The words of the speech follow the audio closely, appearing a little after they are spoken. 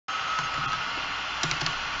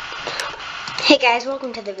Hey guys,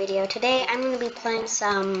 welcome to the video. Today I'm going to be playing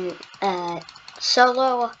some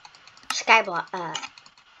solo Skyblock,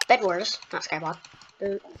 bedwars, not Skyblock.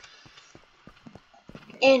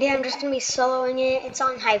 And yeah, I'm just going to be soloing it. It's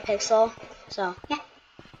on Hypixel, so yeah.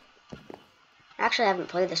 Actually, I haven't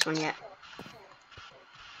played this one yet.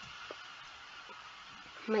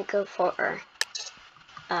 I might go for,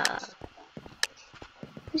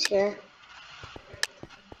 who's here?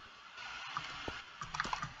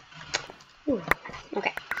 Ooh,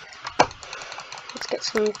 okay. Let's get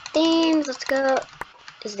some themes. Let's go.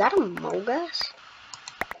 Is that Among Us?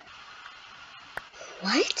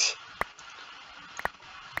 What?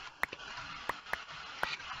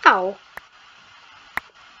 Ow.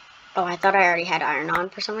 Oh, I thought I already had iron on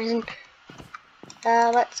for some reason.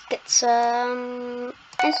 Let's get some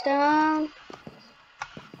stone.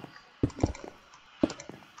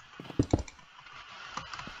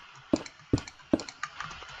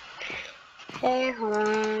 Okay, hold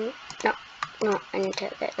on. No, I need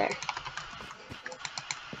to get there.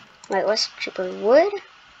 Wait, what's cheaper? Wood?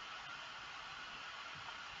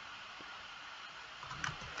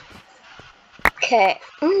 Okay,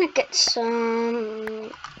 I'm gonna get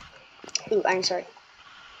some. Ooh, I'm sorry.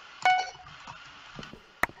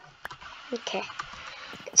 Okay,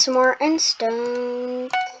 get some more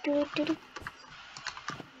endstone. Doop.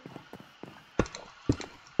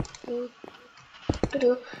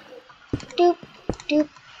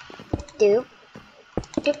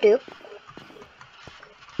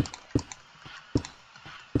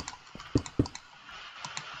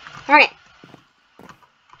 Alright.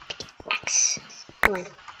 X. Come on.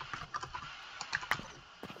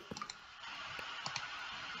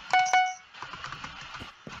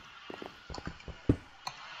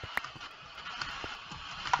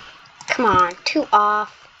 Come on, 2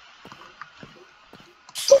 off.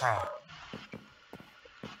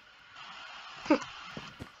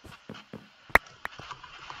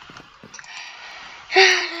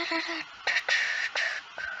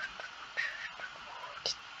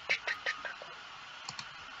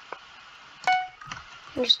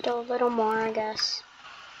 Just a little more, I guess.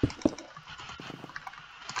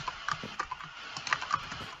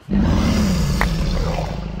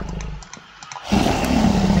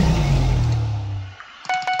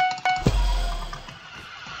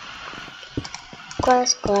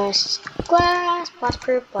 Glass, blast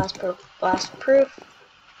proof.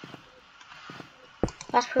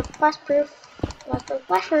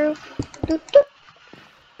 Doop, doop.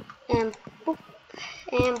 And boop,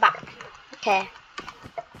 and back. Okay.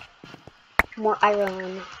 More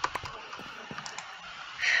iron.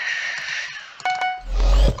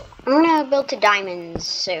 I'm gonna build to diamonds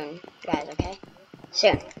soon, guys, okay?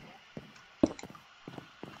 Soon.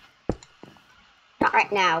 Not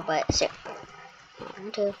right now, but soon.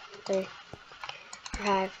 1, 2, 3, 4,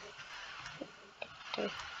 5, 3,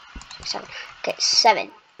 6, 7. Okay,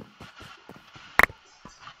 7.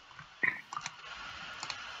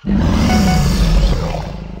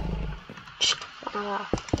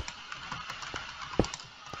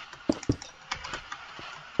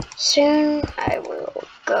 Soon I will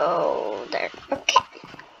go there. Okay.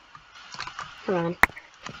 Hold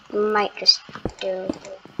on. Might just do.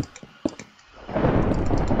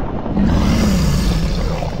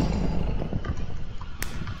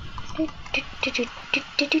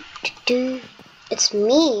 It's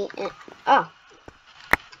me. Oh.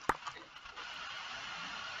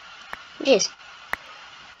 Jeez.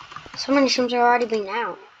 So many streams are already being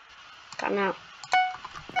out. Gotten out.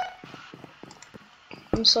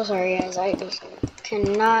 I'm so sorry, guys. I just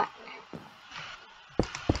cannot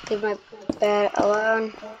leave my bed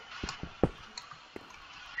alone.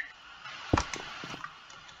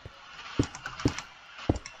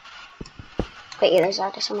 Wait, there's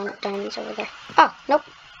actually someone with diamonds over there. Oh, nope.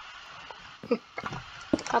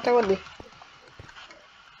 Thought there would be.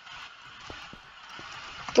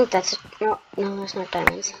 I think that's it. No, that's not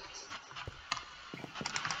diamonds.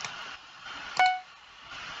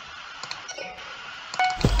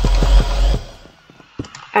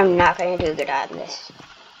 I'm not gonna do good on this.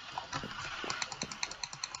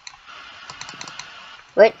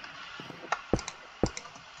 What?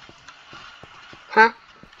 Huh?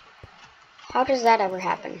 How does that ever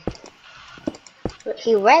happen?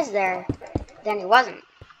 He was there, then he wasn't.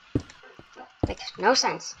 Makes no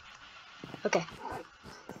sense. Okay.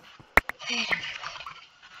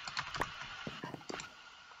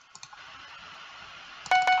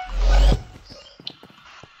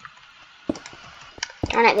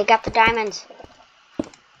 Darn it, they got the diamonds.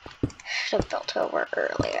 Should have built over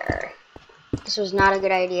earlier. This was not a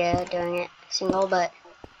good idea doing it single, but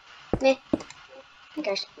meh. Who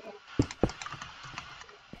cares?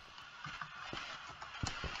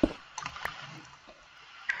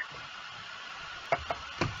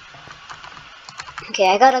 Okay,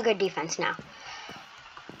 I got a good defense now.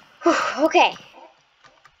 Whew, okay.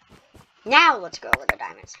 Now let's go over the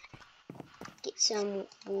diamonds. Get some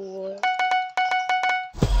wool.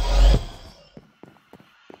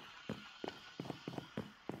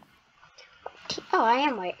 Oh, I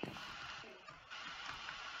am white.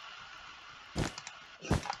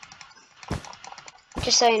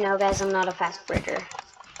 Just so you know, guys, I'm not a fast bridger.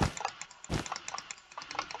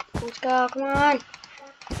 Let's go, come on.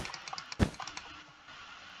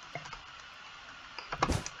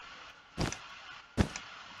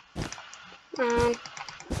 Come on.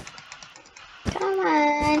 Come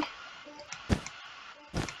on.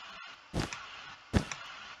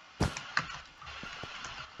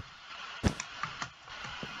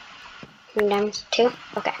 Diamonds, 2?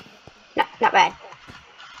 Okay. No, not bad.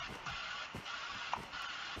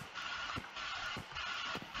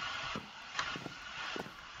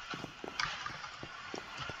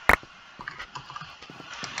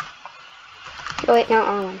 Oh, wait, no,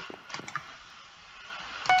 wrong one.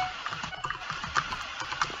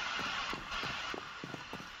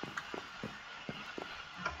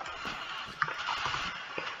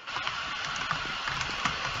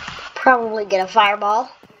 Probably get a fireball.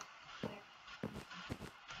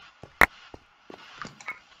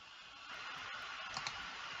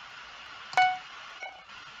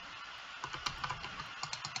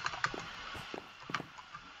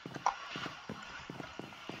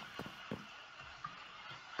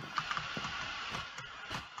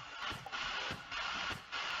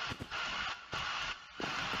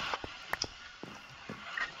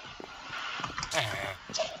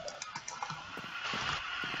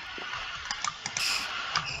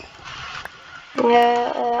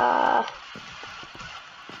 Uh,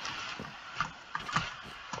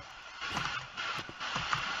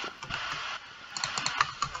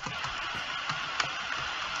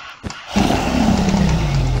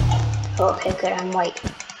 okay, good, I'm white.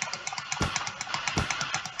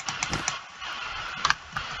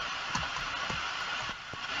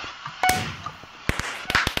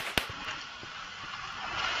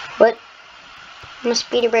 What? I'm a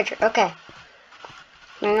speedy bridger. Okay.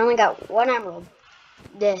 I only got 1 emerald.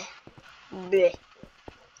 Bleh. Bleh.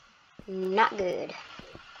 Not good.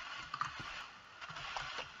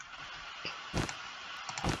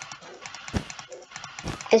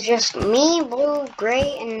 It's just me, blue,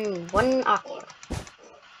 gray, and 1 aqua.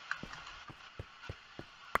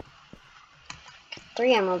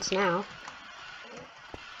 3 emeralds now.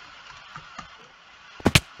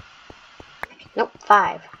 Nope,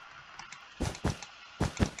 5.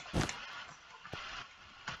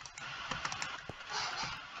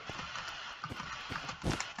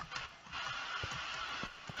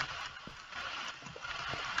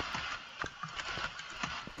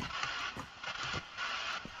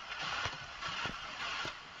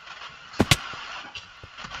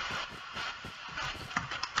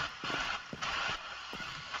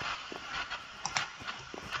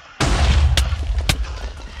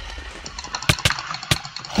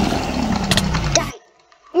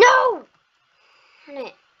 No! Darn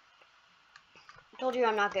it. I told you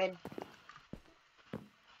I'm not good.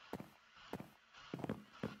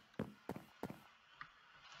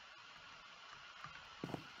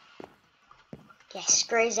 Yes,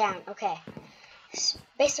 gray's down. Okay. It's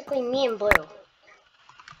basically me and blue.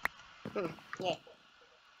 Yeah.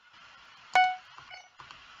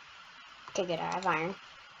 Okay, good. I have iron.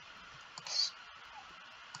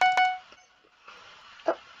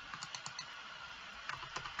 Oh.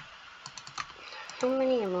 How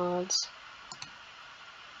many emeralds?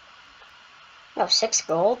 Oh, 6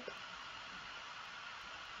 gold.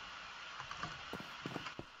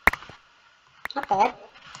 Not bad.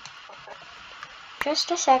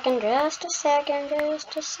 Just a second, just a second,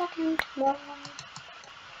 just a second more.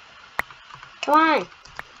 Come on,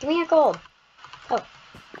 give me a gold. Oh.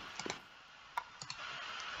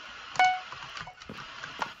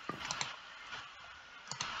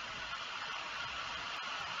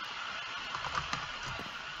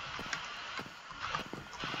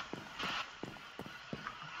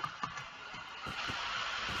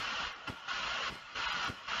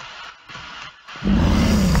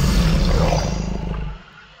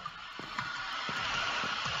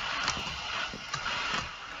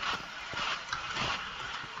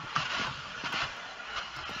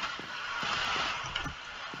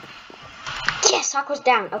 Yes, aqua's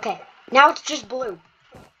down. Okay, now it's just blue.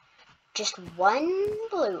 Just 1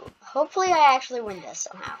 blue. Hopefully I actually win this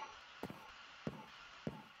somehow.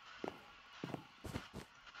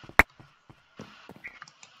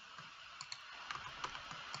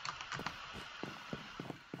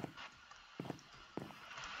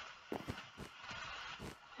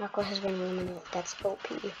 Aqua has been eliminated. That's OP.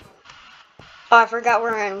 Oh, I forgot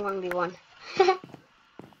we're in 1v1.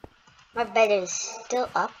 My bed is still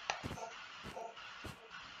up.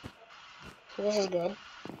 So this is good.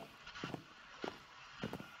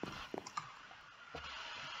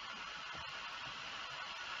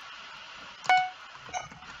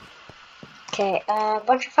 Okay, a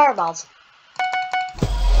bunch of fireballs.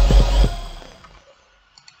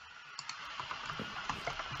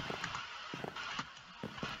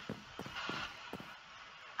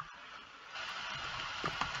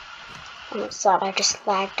 I almost thought I just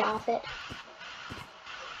lagged off it.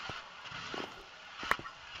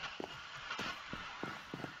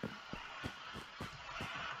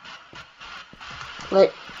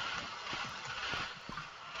 Lit.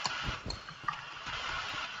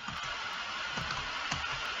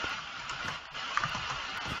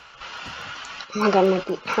 Oh my god,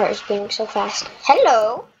 my heart is beating so fast.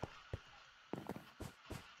 Hello!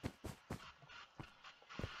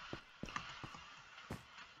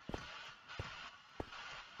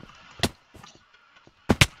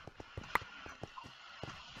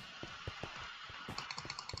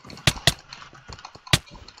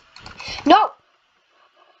 No!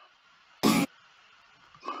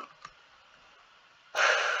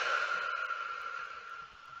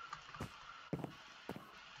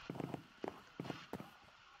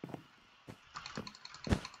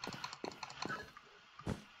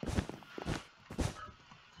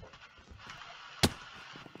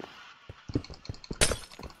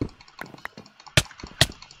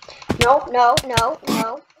 No, no, no,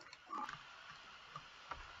 no.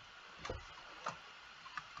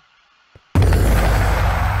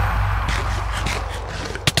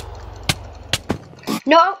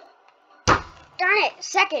 No! Darn it!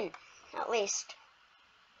 Second, at least.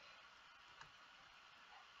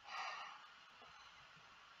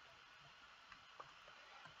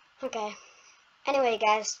 Okay. Anyway,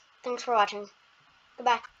 guys, thanks for watching.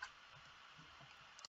 Goodbye.